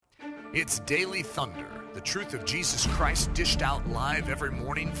It's Daily Thunder, the truth of Jesus Christ dished out live every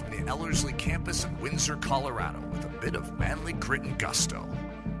morning from the Ellerslie campus in Windsor, Colorado, with a bit of manly grit and gusto.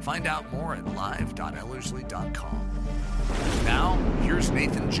 Find out more at live.ellerslie.com. Now, here's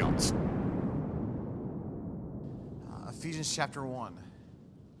Nathan Johnson. Ephesians chapter 1.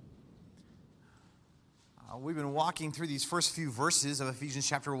 We've been walking through these first few verses of Ephesians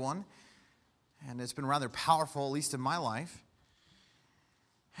chapter 1, and it's been rather powerful, at least in my life.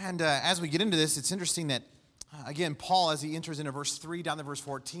 And as we get into this, it's interesting that, again, Paul, as he enters into verse 3 down to verse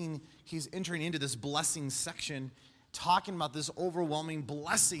 14, he's entering into this blessing section, talking about this overwhelming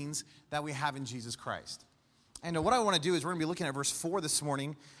blessings that we have in Jesus Christ. And what I want to do is we're going to be looking at verse 4 this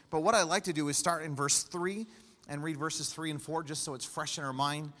morning, but what I'd like to do is start in verse 3 and read verses 3 and 4 just so it's fresh in our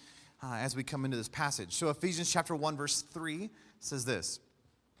mind as we come into this passage. So Ephesians chapter 1, verse 3 says this.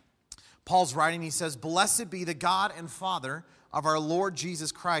 Paul's writing, he says, "Blessed be the God and Father of our Lord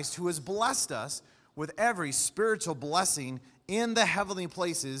Jesus Christ, who has blessed us with every spiritual blessing in the heavenly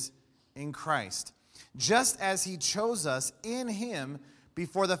places in Christ, just as he chose us in him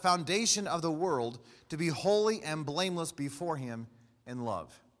before the foundation of the world to be holy and blameless before him in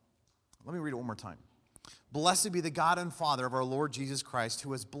love." Let me read it one more time. "Blessed be the God and Father of our Lord Jesus Christ,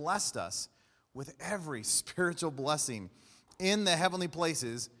 who has blessed us with every spiritual blessing in the heavenly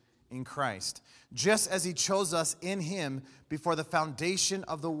places in Christ, just as he chose us in him before the foundation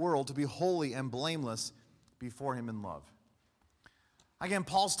of the world to be holy and blameless before him in love." Again,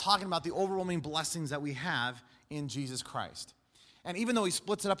 Paul's talking about the overwhelming blessings that we have in Jesus Christ. And even though he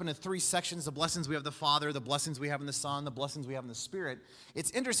splits it up into three sections, the blessings we have in the Father, the blessings we have in the Son, the blessings we have in the Spirit,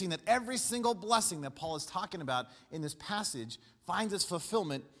 it's interesting that every single blessing that Paul is talking about in this passage finds its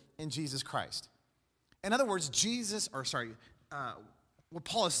fulfillment in Jesus Christ. In other words, what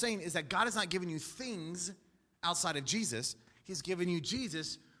Paul is saying is that God has not given you things outside of Jesus. He's given you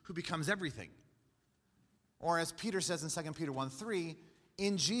Jesus, who becomes everything. Or as Peter says in 2 Peter 1:3,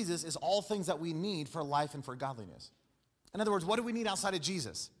 in Jesus is all things that we need for life and for godliness. In other words, what do we need outside of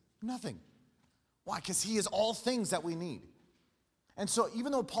Jesus? Nothing. Why? Because he is all things that we need. And so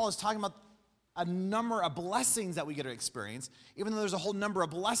even though Paul is talking about a number of blessings that we get to experience, even though there's a whole number of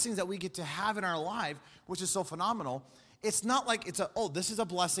blessings that we get to have in our life, which is so phenomenal, it's not like this is a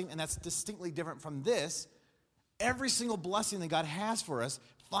blessing and that's distinctly different from this. Every single blessing that God has for us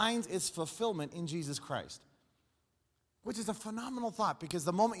finds its fulfillment in Jesus Christ, which is a phenomenal thought, because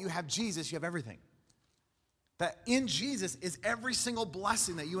the moment you have Jesus, you have everything. That in Jesus is every single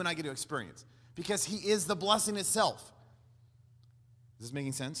blessing that you and I get to experience, because he is the blessing itself. Is this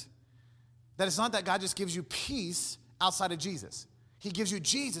making sense? That it's not that God just gives you peace outside of Jesus. He gives you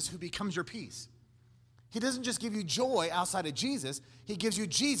Jesus, who becomes your peace. He doesn't just give you joy outside of Jesus. He gives you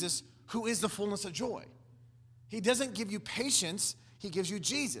Jesus, who is the fullness of joy. He doesn't give you patience. He gives you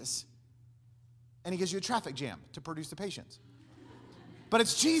Jesus. And he gives you a traffic jam to produce the patience. But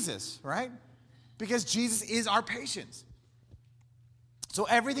it's Jesus, right? Because Jesus is our patience. So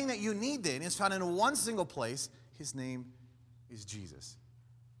everything that you need then is found in one single place. His name is Jesus.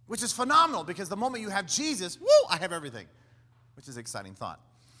 Which is phenomenal, because the moment you have Jesus, I have everything. Which is an exciting thought.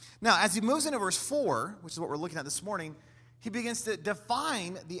 Now, as he moves into verse 4, which is what we're looking at this morning, he begins to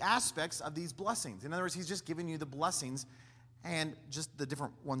define the aspects of these blessings. In other words, he's just giving you the blessings and just the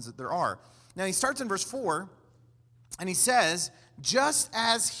different ones that there are. Now, he starts in verse 4, and he says, just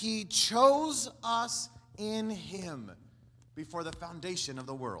as he chose us in him before the foundation of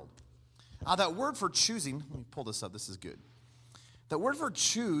the world. That word for choosing, let me pull this up, this is good. That word for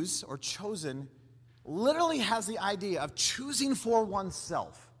choose or chosen literally has the idea of choosing for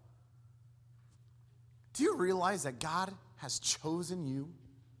oneself. Do you realize that God has chosen you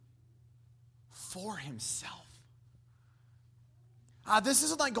for himself? This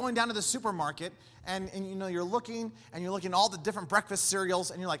isn't like going down to the supermarket and you're looking at all the different breakfast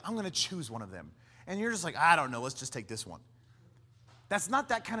cereals and you're like, I'm going to choose one of them. And you're just like, I don't know, let's just take this one. That's not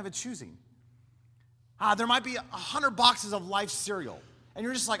that kind of a choosing. There might be 100 boxes of Life cereal and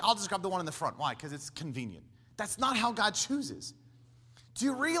you're just like, I'll just grab the one in the front. Why? Because it's convenient. That's not how God chooses. Do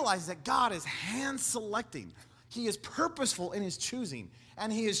you realize that God is hand-selecting? He is purposeful in his choosing,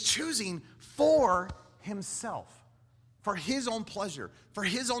 and he is choosing for himself, for his own pleasure, for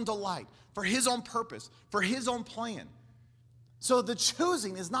his own delight, for his own purpose, for his own plan. So the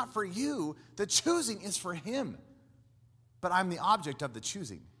choosing is not for you, the choosing is for him. But I'm the object of the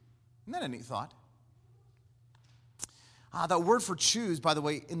choosing. Isn't that a neat thought? That word for choose, by the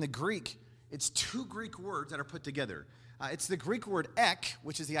way, in the Greek, it's two Greek words that are put together. It's the Greek word ek,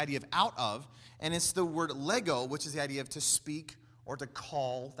 which is the idea of out of, and it's the word lego, which is the idea of to speak or to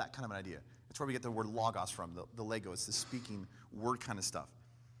call, that kind of an idea. That's where we get the word logos from, the lego. It's the speaking word kind of stuff.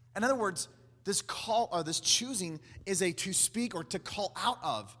 In other words, this call or this choosing is a to speak or to call out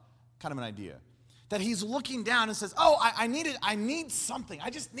of kind of an idea. That he's looking down and says, oh, I need something. I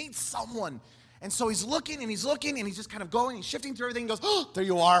just need someone. And so he's looking and he's just kind of going, he's shifting through everything and goes, oh, there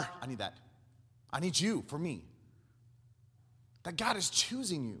you are. I need that. I need you for me. That God is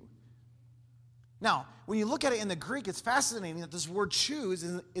choosing you. Now, when you look at it in the Greek, it's fascinating that this word choose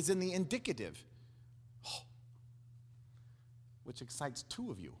is in the indicative, which excites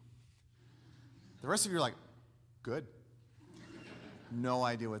two of you. The rest of you are like, good. No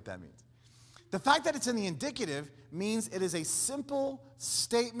idea what that means. The fact that it's in the indicative means it is a simple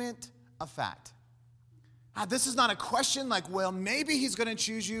statement of fact. This is not a question like, well, maybe he's going to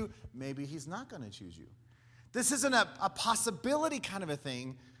choose you, maybe he's not going to choose you. This isn't a possibility kind of a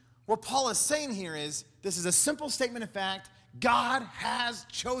thing. What Paul is saying here is, this is a simple statement of fact. God has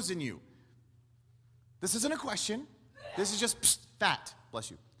chosen you. This isn't a question. This is just fact.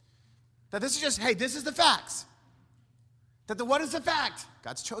 Bless you. That this is just, hey, this is the facts. What is the fact?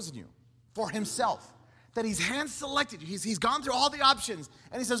 God's chosen you for himself. That he's hand-selected you. He's gone through all the options.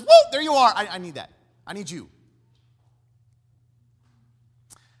 And he says, woo, there you are. I need that. I need you.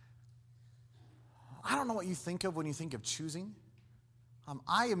 I don't know what you think of when you think of choosing.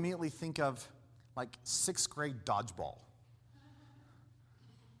 I immediately think of like 6th grade dodgeball.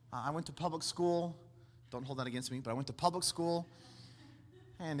 I went to public school. Don't hold that against me, but I went to public school.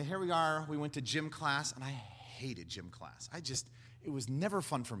 And here we are. We went to gym class, and I hated gym class. It was never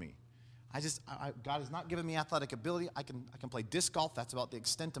fun for me. God has not given me athletic ability. I can play disc golf. That's about the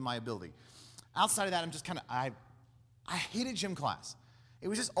extent of my ability. Outside of that, I'm just I hated gym class. It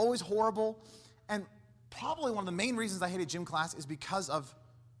was just always horrible. And probably one of the main reasons I hated gym class is because of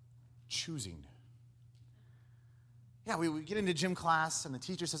choosing. Yeah, we get into gym class, and the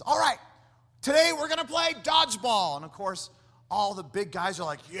teacher says, all right, today we're going to play dodgeball. And, of course, all the big guys are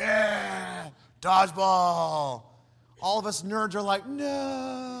like, yeah, dodgeball. All of us nerds are like,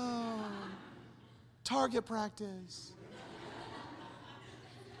 no, target practice.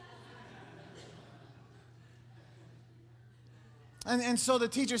 And so the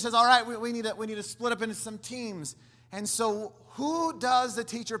teacher says, all right, we need to split up into some teams. And so who does the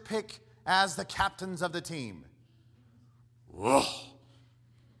teacher pick as the captains of the team? Whoa.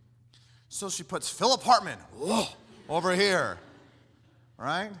 So she puts Philip Hartman over here,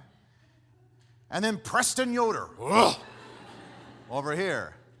 right? And then Preston Yoder over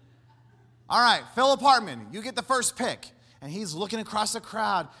here. All right, Philip Hartman, you get the first pick. And he's looking across the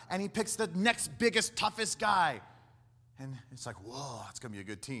crowd, and he picks the next biggest, toughest guy. And it's like, whoa, that's going to be a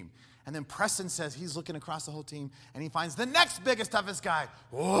good team. And then Preston says he's looking across the whole team, and he finds the next biggest, toughest guy.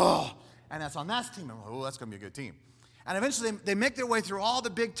 Whoa, and that's on that team. And oh, that's going to be a good team. And eventually they make their way through all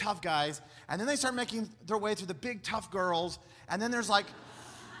the big, tough guys, and then they start making their way through the big, tough girls, and then there's like,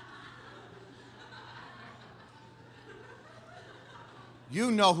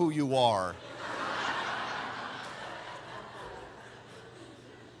 you know who you are.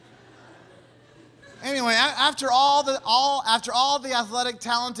 Anyway, after all the athletic,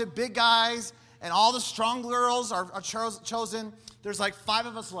 talented big guys and all the strong girls are chosen, there's like 5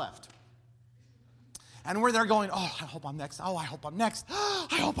 of us left. And we're there going, oh, I hope I'm next. Oh, I hope I'm next.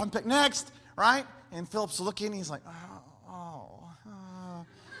 I hope I'm picked next, right? And Philip's looking, he's like,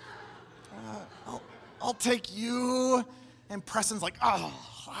 I'll take you. And Preston's like, oh,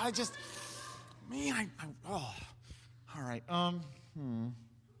 all right, I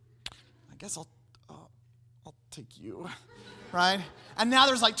guess I'll take you, right? And now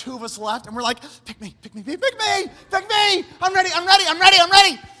there's like 2 of us left, and we're like, pick me. I'm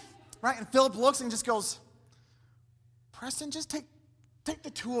ready. Right? And Philip looks and just goes, Preston, just take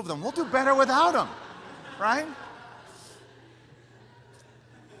the 2 of them. We'll do better without them, right?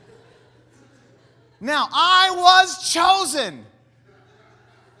 Now, I was chosen.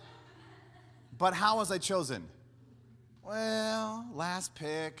 But how was I chosen? Well, last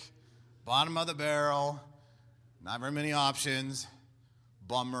pick, bottom of the barrel, not very many options,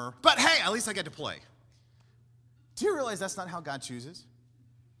 bummer. But hey, at least I get to play. Do you realize that's not how God chooses?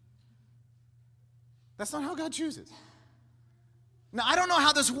 That's not how God chooses. Now, I don't know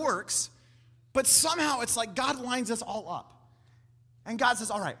how this works, but somehow it's like God lines us all up. And God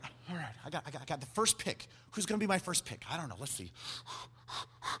says, all right, I got the first pick. Who's going to be my first pick? I don't know. Let's see.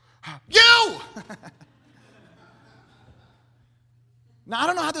 You! Now, I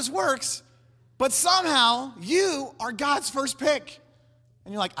don't know how this works, but somehow you are God's first pick.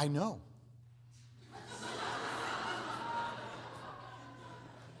 And you're like, I know.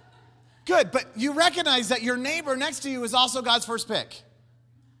 Good, but you recognize that your neighbor next to you is also God's first pick.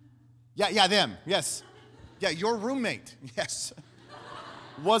 Yeah, them, yes. Yeah, your roommate, yes.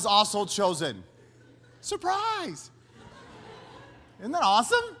 was also chosen. Surprise. Isn't that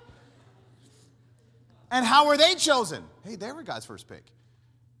awesome? And how were they chosen? Hey, they were God's first pick.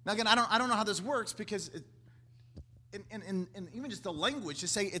 Now again, I don't know how this works because in even just the language to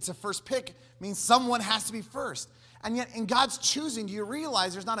say it's a first pick means someone has to be first. And yet in God's choosing, do you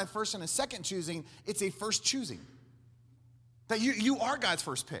realize there's not a first and a second choosing, it's a first choosing. That you are God's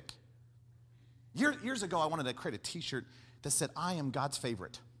first pick. Years ago, I wanted to create a t-shirt that said, I am God's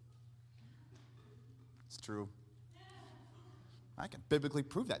favorite. It's true. I can biblically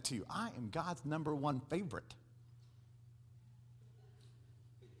prove that to you. I am God's number one favorite.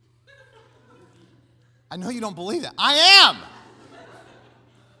 I know you don't believe that. I am.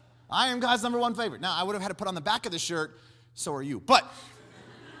 I am God's number one favorite. Now, I would have had to put on the back of the shirt, so are you. But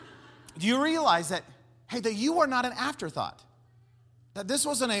do you realize that, hey, that you are not an afterthought? That this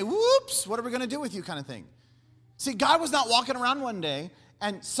wasn't a, whoops, what are we going to do with you kind of thing. See, God was not walking around one day,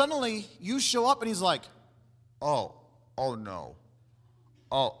 and suddenly you show up, and he's like, oh no.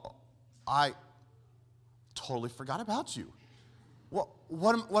 Oh, I totally forgot about you.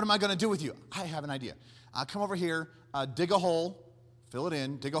 What am I going to do with you? I have an idea. Come over here, dig a hole, fill it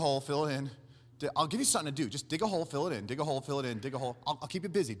in, dig a hole, fill it in. I'll give you something to do. Just dig a hole, fill it in, dig a hole, fill it in, dig a hole. I'll keep you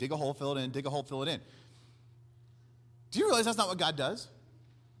busy. Dig a hole, fill it in, dig a hole, fill it in. Do you realize that's not what God does?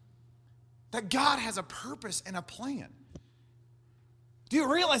 That God has a purpose and a plan. Do you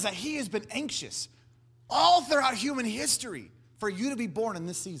realize that he has been anxious all throughout human history for you to be born in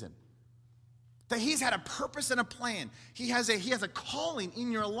this season? That he's had a purpose and a plan. He has a calling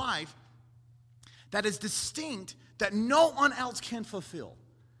in your life that is distinct, that no one else can fulfill.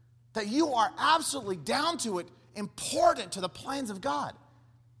 That you are absolutely down to it, important to the plans of God.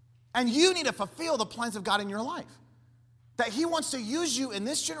 And you need to fulfill the plans of God in your life. That he wants to use you in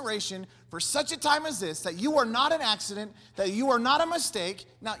this generation for such a time as this, that you are not an accident, that you are not a mistake.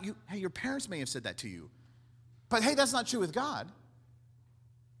 Now, your parents may have said that to you. But hey, that's not true with God.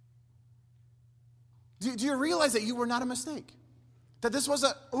 Do you realize that you were not a mistake? That this was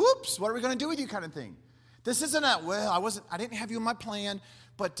a, oops, what are we going to do with you kind of thing? This isn't a, well, I didn't have you in my plan,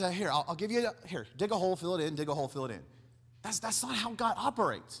 but here, I'll give you, here, dig a hole, fill it in, dig a hole, fill it in. That's not how God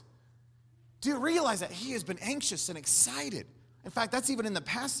operates. Do you realize that he has been anxious and excited? In fact, that's even in the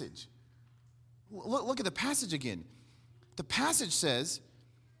passage. Look at the passage again. The passage says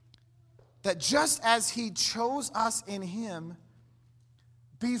that just as he chose us in him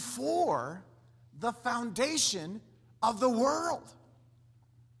before the foundation of the world.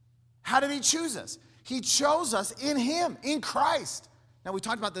 How did he choose us? He chose us in him, in Christ. Now, we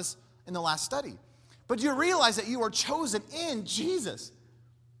talked about this in the last study. But do you realize that you are chosen in Jesus?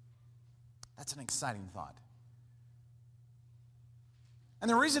 That's an exciting thought. And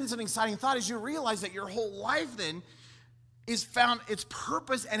the reason it's an exciting thought is you realize that your whole life then is found, its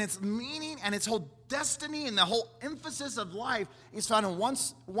purpose and its meaning and its whole destiny and the whole emphasis of life is found in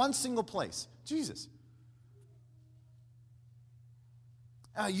one single place, Jesus.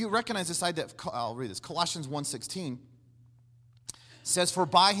 You recognize this idea, I'll read this, Colossians 1:16 says, for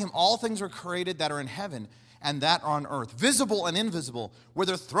by him all things were created that are in heaven and that are on earth, visible and invisible,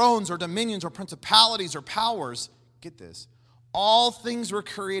 whether thrones or dominions or principalities or powers. Get this. All things were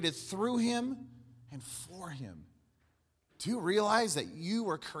created through him and for him. Do you realize that you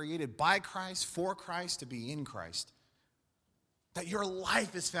were created by Christ, for Christ, to be in Christ? That your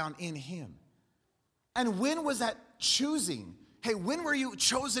life is found in him. And when was that choosing? Hey, when were you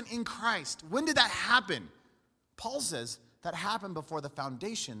chosen in Christ? When did that happen? Paul says that happened before the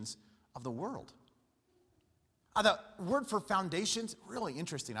foundations of the world. The word for foundations, really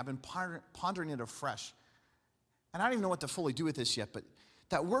interesting. I've been pondering it afresh. And I don't even know what to fully do with this yet, but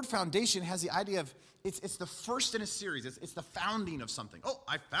that word foundation has the idea of, it's the first in a series. It's the founding of something. Oh,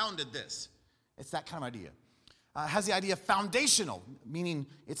 I founded this. It's that kind of idea. It has the idea of foundational, meaning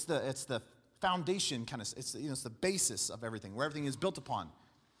it's the foundation kind of, it's the basis of everything, where everything is built upon.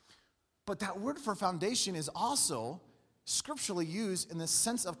 But that word for foundation is also scripturally used in the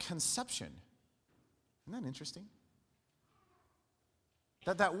sense of conception. Isn't that interesting?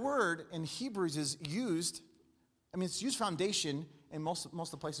 That word in Hebrews is used, it's used foundation in most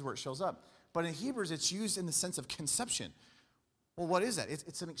of the places where it shows up. But in Hebrews, it's used in the sense of conception. Well, what is that?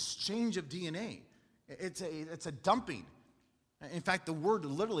 It's an exchange of DNA. It's a dumping. In fact, the word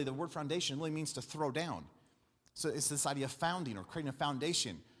foundation really means to throw down. So it's this idea of founding or creating a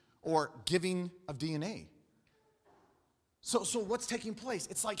foundation or giving of DNA. So what's taking place?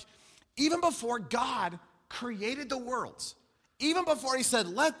 It's like even before God created the worlds, even before he said,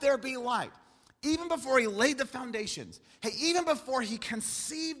 let there be light, even before he laid the foundations, hey, even before he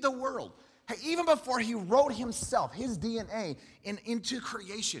conceived the world, Hey, even before he wrote himself, his DNA, into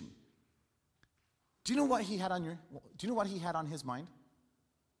creation, do you know what he had on his mind?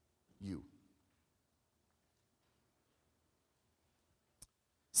 You.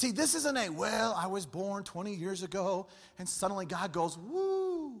 See, this isn't I was born 20 years ago, and suddenly God goes,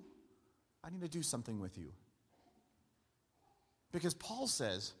 woo, I need to do something with you. Because Paul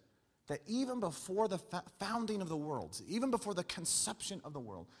says that even before the founding of the world, even before the conception of the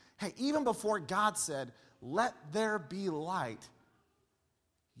world, hey, even before God said, let there be light,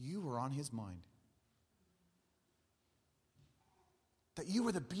 you were on his mind. That you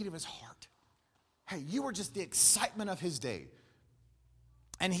were the beat of his heart. Hey, you were just the excitement of his day.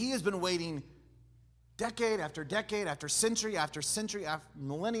 And he has been waiting decade after decade, after century, after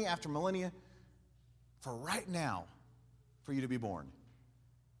millennia, for right now, for you to be born.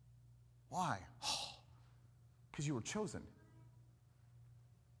 Why? Because you were chosen.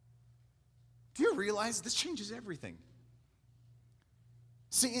 Do you realize this changes everything?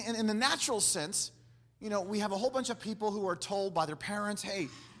 See, in the natural sense, we have a whole bunch of people who are told by their parents, hey,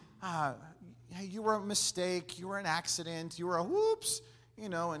 you were a mistake, you were an accident, you were a whoops,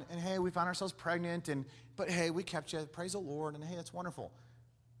 and hey, we found ourselves pregnant, but hey, we kept you, praise the Lord, and hey, that's wonderful.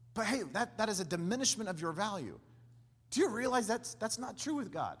 But hey, that is a diminishment of your value. Do you realize that's not true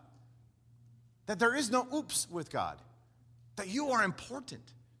with God? That there is no oops with God. That you are important.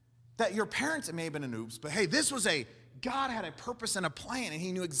 That your parents, it may have been an oops, but hey, God had a purpose and a plan, and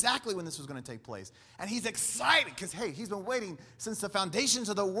he knew exactly when this was going to take place. And he's excited because, hey, he's been waiting since the foundations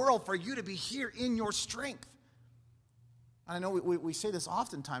of the world for you to be here in your strength. And I know we say this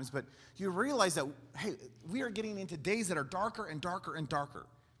oftentimes, but you realize that, hey, we are getting into days that are darker and darker and darker.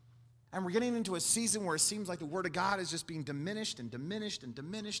 And we're getting into a season where it seems like the Word of God is just being diminished and diminished and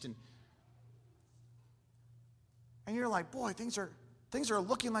diminished. And you're like, boy, things are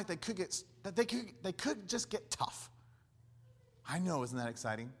looking like they could just get tough. I know, isn't that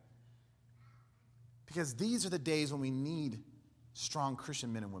exciting? Because these are the days when we need strong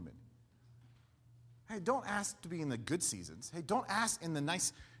Christian men and women. Hey, don't ask to be in the good seasons. Hey, don't ask in the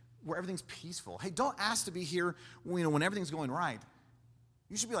nice, where everything's peaceful. Hey, don't ask to be here when everything's going right.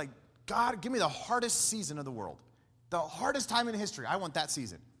 You should be like, God, give me the hardest season of the world. The hardest time in history. I want that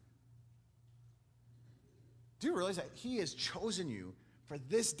season. Do you realize that he has chosen you for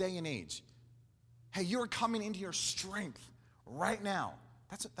this day and age? Hey, you're coming into your strength right now.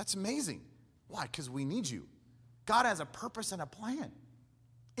 That's amazing. Why? Because we need you. God has a purpose and a plan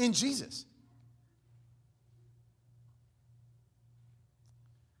in Jesus.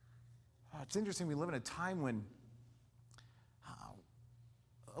 It's interesting, we live in a time when,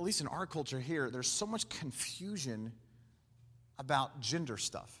 at least in our culture here, there's so much confusion about gender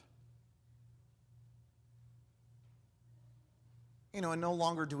stuff. And no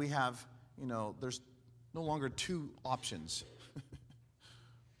longer do we have, there's no longer two options,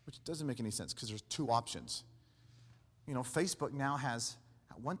 which doesn't make any sense because there's two options. Facebook now has,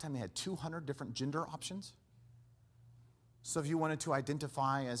 at one time they had 200 different gender options. So if you wanted to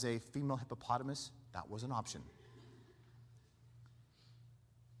identify as a female hippopotamus, that was an option.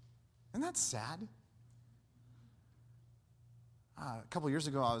 Isn't that sad? A couple years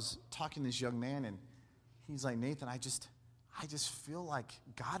ago, I was talking to this young man, and he's like, Nathan, I just feel like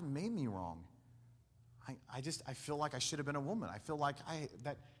God made me wrong. I feel like I should have been a woman. I feel like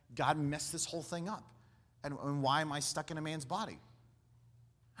that God messed this whole thing up. And why am I stuck in a man's body?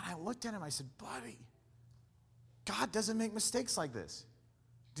 And I looked at him, I said, buddy, God doesn't make mistakes like this.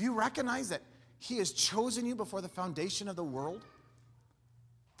 Do you recognize that he has chosen you before the foundation of the world?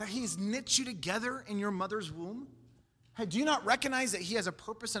 That he's knit you together in your mother's womb? Hey, do you not recognize that he has a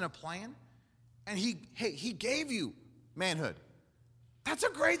purpose and a plan? And he gave you manhood. That's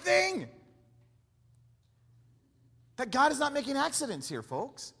a great thing. That God is not making accidents here,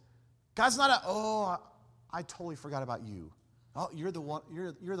 folks. God's not I totally forgot about you. Oh, you're the one,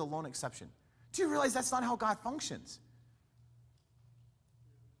 you're the lone exception. Do you realize that's not how God functions?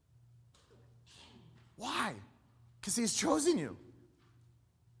 Why? Because he's chosen you.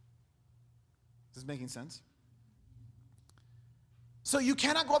 Is this making sense? So you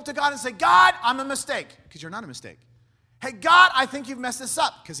cannot go up to God and say, God, I'm a mistake, because you're not a mistake. Hey, God, I think you've messed this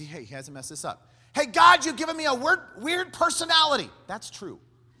up, because he hasn't messed this up. Hey, God, you've given me a weird personality. That's true.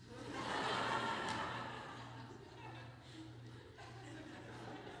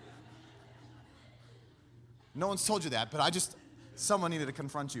 No one's told you that, but someone needed to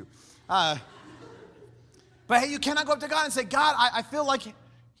confront you. But hey, you cannot go up to God and say, God, I feel like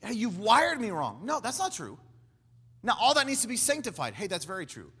you've wired me wrong. No, that's not true. Now, all that needs to be sanctified. Hey, that's very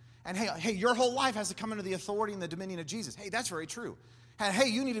true. And hey, your whole life has to come under the authority and the dominion of Jesus. Hey, that's very true. Hey,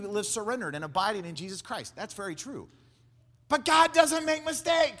 you need to live surrendered and abiding in Jesus Christ. That's very true. But God doesn't make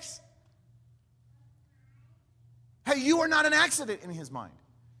mistakes. Hey, you are not an accident in his mind.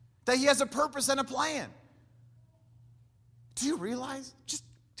 That he has a purpose and a plan. Do you realize?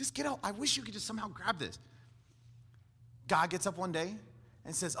 Just get out. I wish you could just somehow grab this. God gets up one day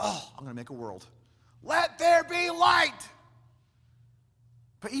and says, oh, I'm going to make a world. Let there be light.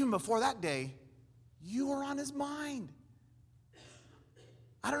 But even before that day, you were on his mind.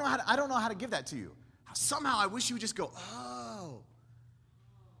 I don't know how to give that to you. Somehow I wish you would just go, oh.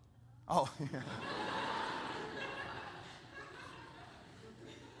 Oh, yeah.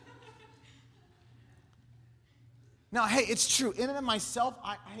 Now, hey, it's true. In and of myself,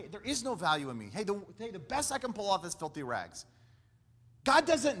 there is no value in me. Hey, the best I can pull off is filthy rags. God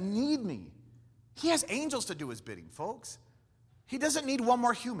doesn't need me. He has angels to do his bidding, folks. He doesn't need one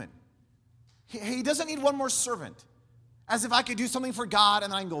more human. He doesn't need one more servant. As if I could do something for God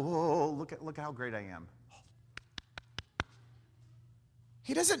and then I can go, oh, look at how great I am.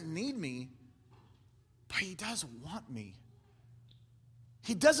 He doesn't need me, but he does want me.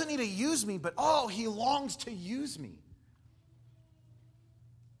 He doesn't need to use me, but he longs to use me.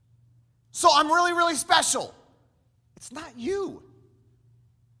 So I'm really, really special. It's not you.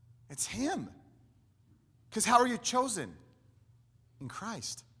 It's him. Because how are you chosen? In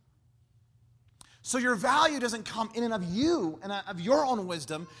Christ. So your value doesn't come in and of you and of your own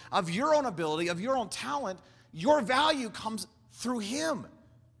wisdom, of your own ability, of your own talent. Your value comes through him.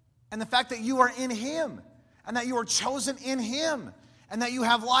 And the fact that you are in him. And that you are chosen in him. And that you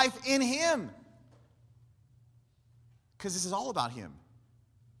have life in him. Because this is all about him.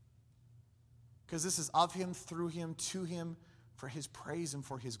 Because this is of him, through him, to him, for his praise and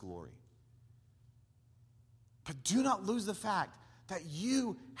for his glory. But do not lose the fact that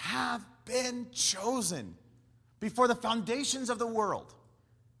you have been chosen before the foundations of the world.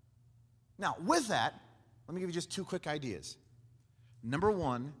 Now, with that, let me give you just two quick ideas. Number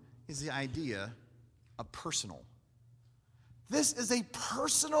one is the idea of personal. This is a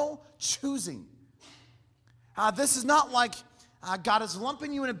personal choosing. This is not like God is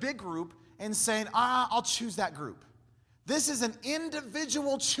lumping you in a big group and saying, I'll choose that group. This is an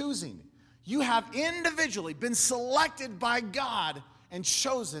individual choosing. You have individually been selected by God and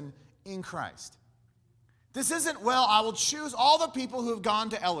chosen in Christ. This isn't, I will choose all the people who have gone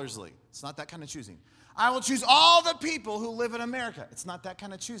to Ellerslie. It's not that kind of choosing. I will choose all the people who live in America. It's not that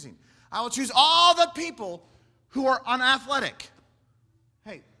kind of choosing. I will choose all the people who are unathletic.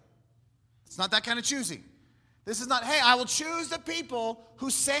 Hey, it's not that kind of choosing. This is not, hey, I will choose the people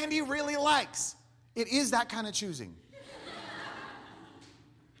who Sandy really likes. It is that kind of choosing.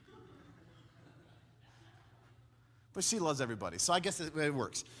 But she loves everybody, so I guess it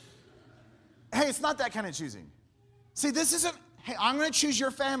works. Hey, it's not that kind of choosing. See, this isn't, hey, I'm going to choose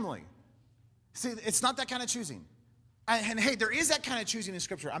your family. See, it's not that kind of choosing. And hey, there is that kind of choosing in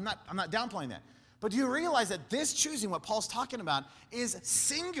Scripture. I'm not downplaying that. But do you realize that this choosing, what Paul's talking about, is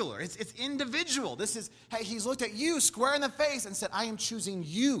singular. It's individual. This is, hey, he's looked at you square in the face and said, I am choosing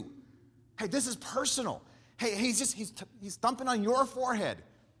you. Hey, this is personal. Hey, he's thumping on your forehead.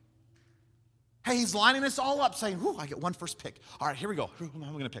 Hey, he's lining us all up saying, I get one first pick. All right, here we go. Who am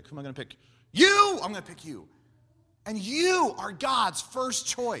I going to pick? Who am I going to pick? You! I'm going to pick you. And you are God's first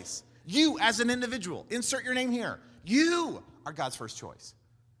choice. You as an individual. Insert your name here. You are God's first choice.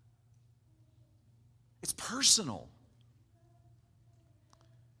 It's personal.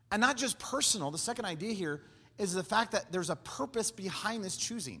 And not just personal. The second idea here is the fact that there's a purpose behind this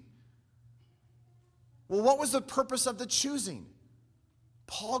choosing. Well, what was the purpose of the choosing?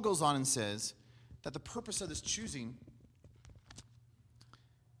 Paul goes on and says that the purpose of this choosing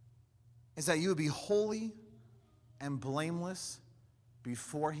is that you would be holy and blameless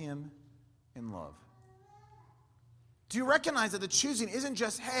before him in love. Do you recognize that the choosing isn't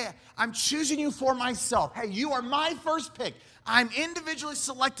just, hey, I'm choosing you for myself. Hey, you are my first pick. I'm individually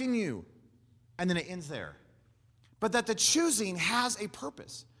selecting you. And then it ends there. But that the choosing has a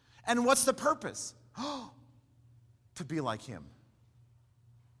purpose. And what's the purpose? To be like him.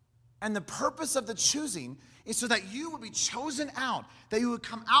 And the purpose of the choosing is so that you would be chosen out, that you would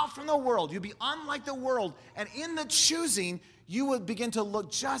come out from the world, you'd be unlike the world, and in the choosing, you would begin to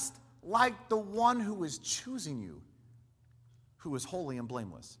look just like the one who is choosing you, who is holy and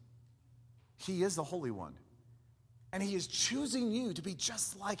blameless. He is the Holy One, and he is choosing you to be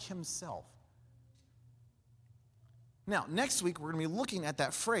just like himself. Now, next week, we're going to be looking at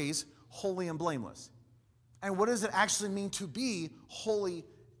that phrase, holy and blameless. And what does it actually mean to be holy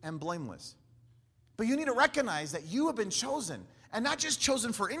and blameless? But you need to recognize that you have been chosen, and not just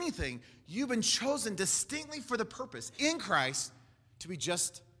chosen for anything, you've been chosen distinctly for the purpose in Christ to be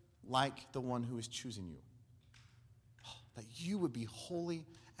just like the one who is choosing you. That you would be holy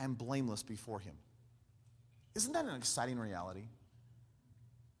and blameless before him. Isn't that an exciting reality?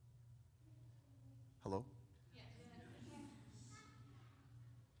 Hello?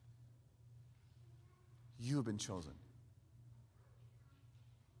 You have been chosen.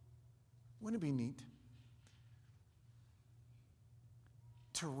 Wouldn't it be neat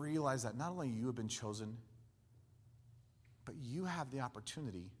to realize that not only you have been chosen, but you have the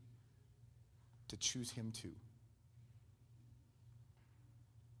opportunity to choose him too.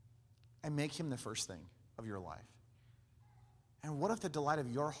 And make him the first thing of your life. And what if the delight of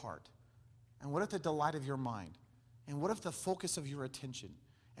your heart, and what if the delight of your mind, and what if the focus of your attention,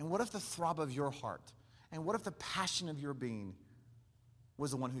 and what if the throb of your heart, and what if the passion of your being was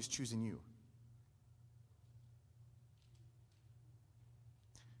the one who's choosing you?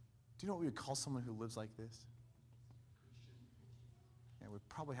 Do you know what we would call someone who lives like this? Yeah, we'd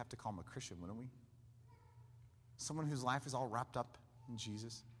probably have to call him a Christian, wouldn't we? Someone whose life is all wrapped up in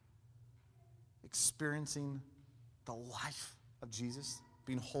Jesus. Experiencing the life of Jesus,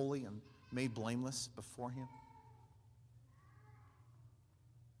 being holy and made blameless before him.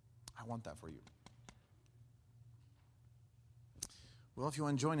 I want that for you. Well, if you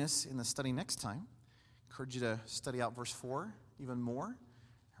want to join us in the study next time, I encourage you to study out verse 4 even more.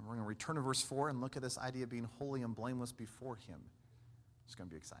 And we're going to return to verse 4 and look at this idea of being holy and blameless before him. It's going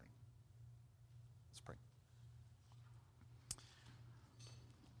to be exciting. Let's pray.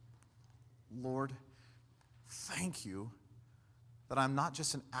 Lord, thank you that I'm not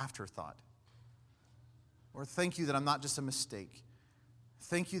just an afterthought. Lord, thank you that I'm not just a mistake.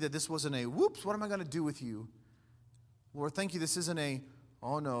 Thank you that this wasn't a, whoops, what am I going to do with you? Lord, thank you this isn't a,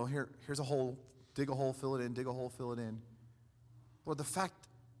 oh no, here's a hole, dig a hole, fill it in, dig a hole, fill it in. Lord, the fact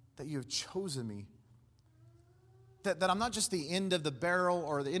that you have chosen me, that I'm not just the end of the barrel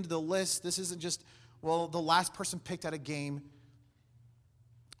or the end of the list. This isn't just, well, the last person picked at a game.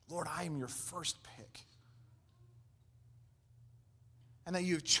 Lord, I am your first pick. And that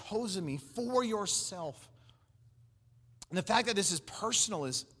you've chosen me for yourself. And the fact that this is personal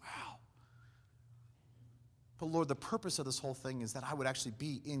is, wow. But Lord, the purpose of this whole thing is that I would actually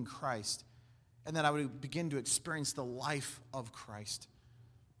be in Christ. And that I would begin to experience the life of Christ.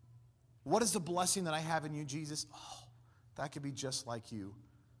 What is the blessing that I have in you, Jesus? Oh, that could be just like you.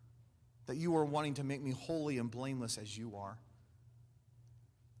 That you are wanting to make me holy and blameless as you are.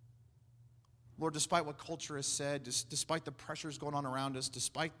 Lord, despite what culture has said, despite the pressures going on around us,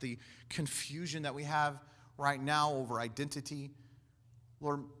 despite the confusion that we have right now over identity,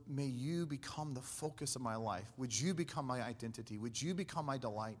 Lord, may you become the focus of my life. Would you become my identity? Would you become my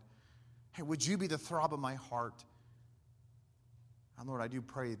delight? Hey, would you be the throb of my heart? And Lord, I do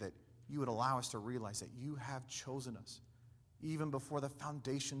pray that you would allow us to realize that you have chosen us, even before the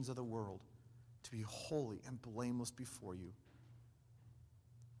foundations of the world, to be holy and blameless before you.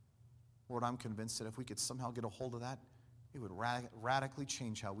 Lord, I'm convinced that if we could somehow get a hold of that, it would radically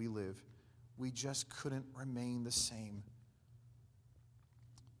change how we live. We just couldn't remain the same.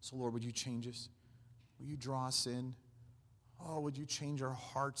 So, Lord, would you change us? Will you draw us in? Oh, would you change our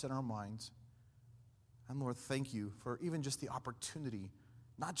hearts and our minds? And, Lord, thank you for even just the opportunity,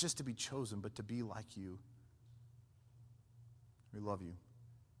 not just to be chosen, but to be like you. We love you.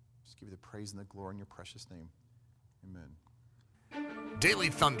 Just give you the praise and the glory in your precious name. Amen. Daily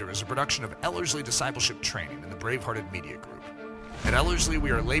Thunder is a production of Ellerslie Discipleship Training and the Bravehearted Media Group. At Ellerslie, we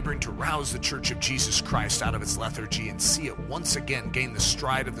are laboring to rouse the Church of Jesus Christ out of its lethargy and see it once again gain the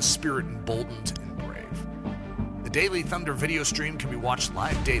stride of the Spirit, emboldened and brave. The Daily Thunder video stream can be watched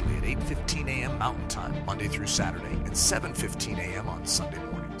live daily at 8:15 a.m. Mountain Time, Monday through Saturday, and 7:15 a.m. on Sunday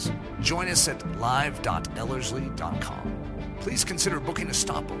mornings. Join us at live.ellerslie.com. Please consider booking a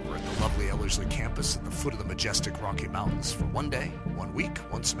stopover at the lovely Ellerslie campus at the foot of the majestic Rocky Mountains for 1 day, 1 week,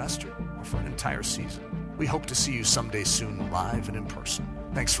 1 semester, or for an entire season. We hope to see you someday soon, live and in person.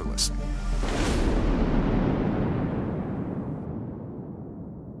 Thanks for listening.